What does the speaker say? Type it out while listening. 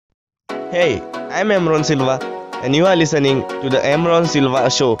Hey, I'm Emron Silva, and you are listening to the Emron Silva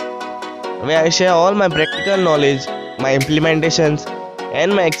Show, where I share all my practical knowledge, my implementations,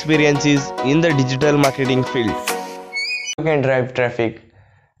 and my experiences in the digital marketing field. You can drive traffic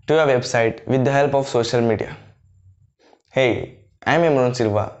to your website with the help of social media. Hey, I'm Emron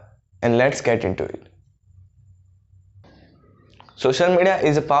Silva, and let's get into it. Social media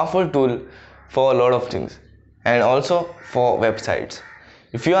is a powerful tool for a lot of things, and also for websites.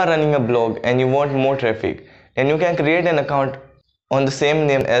 If you are running a blog and you want more traffic, then you can create an account on the same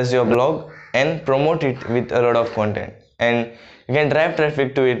name as your blog and promote it with a lot of content, and you can drive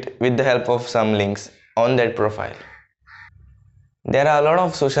traffic to it with the help of some links on that profile. There are a lot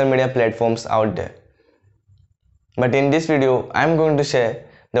of social media platforms out there, but in this video I'm going to share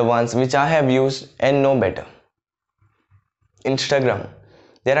the ones which I have used and know better. Instagram.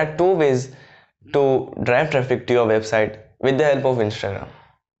 There are two ways to drive traffic to your website with the help of Instagram.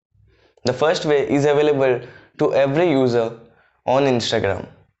 The first way is available to every user on Instagram,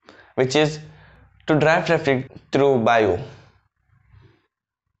 which is to drive traffic through bio.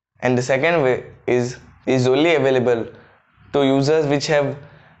 And the second way is only available to users which have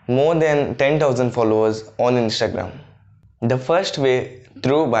more than 10,000 followers on Instagram. The first way,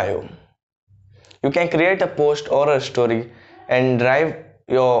 through bio. You can create a post or a story and drive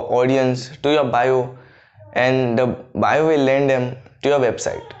your audience to your bio, and the bio will land them to your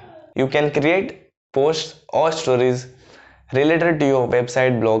website. You can create posts or stories related to your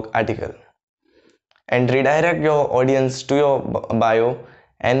website blog article and redirect your audience to your bio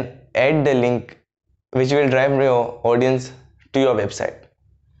and add the link which will drive your audience to your website.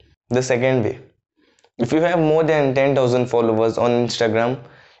 The second way, if you have more than 10,000 followers on Instagram,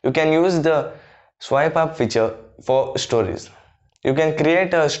 you can use the swipe up feature for stories. You can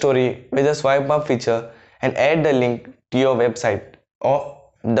create a story with a swipe up feature and add the link to your website or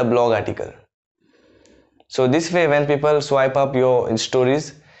the blog article. So this way, when people swipe up your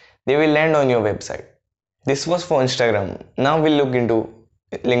stories, they will land on your website. This was for Instagram. Now we'll look into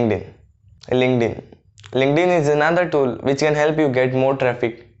LinkedIn. LinkedIn is another tool which can help you get more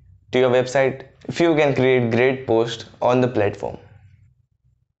traffic to your website if you can create great posts on the platform.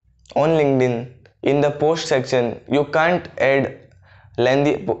 On LinkedIn, in the post section, you can't add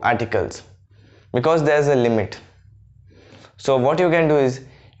lengthy articles because there's a limit. So what you can do is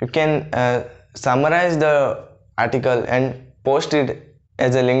you can summarize the article and post it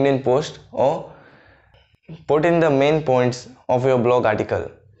as a LinkedIn post, or put in the main points of your blog article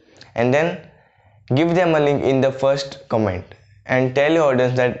and then give them a link in the first comment and tell your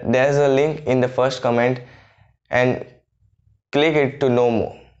audience that there's a link in the first comment and click it to know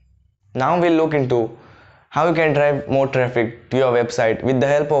more. Now we'll look into how you can drive more traffic to your website with the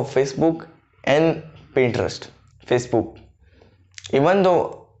help of Facebook and Pinterest. Facebook. Even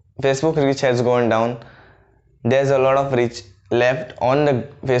though Facebook reach has gone down, there's a lot of reach left on the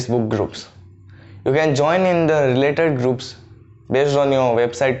Facebook groups. You can join in the related groups based on your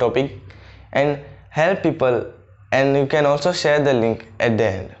website topic and help people, and you can also share the link at the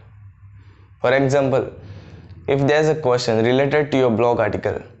end. For example, if there's a question related to your blog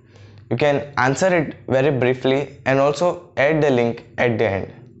article, you can answer it very briefly and also add the link at the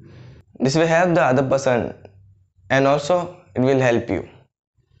end. This will help the other person and also it will help you.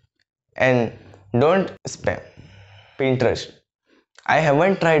 And don't spam. Pinterest. I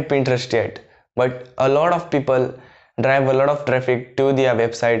haven't tried Pinterest yet, but a lot of people drive a lot of traffic to their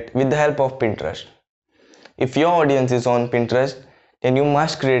website with the help of Pinterest. If your audience is on Pinterest, then you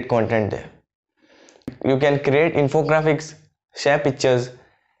must create content there. You can create infographics, share pictures,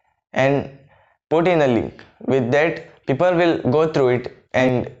 and put in a link. With that, people will go through it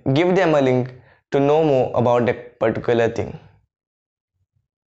and give them a link to know more about that particular thing.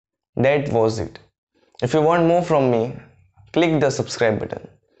 That was it. If you want more from me, click the subscribe button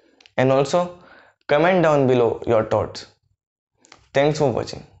and also comment down below your thoughts. Thanks for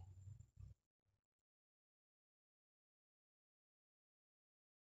watching.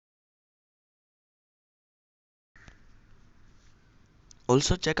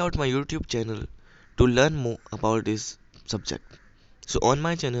 Also, check out my YouTube channel to learn more about this subject. So, on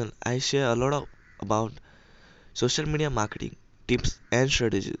my channel, I share a lot about social media marketing tips and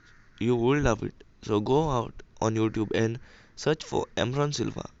strategies. You will love it. So, go out on YouTube and search for Emron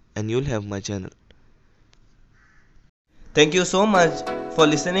Silva, and you'll have my channel. Thank you so much for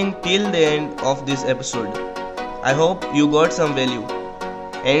listening till the end of this episode. I hope you got some value,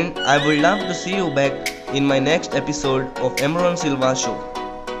 and I would love to see you back in my next episode of Emron Silva Show.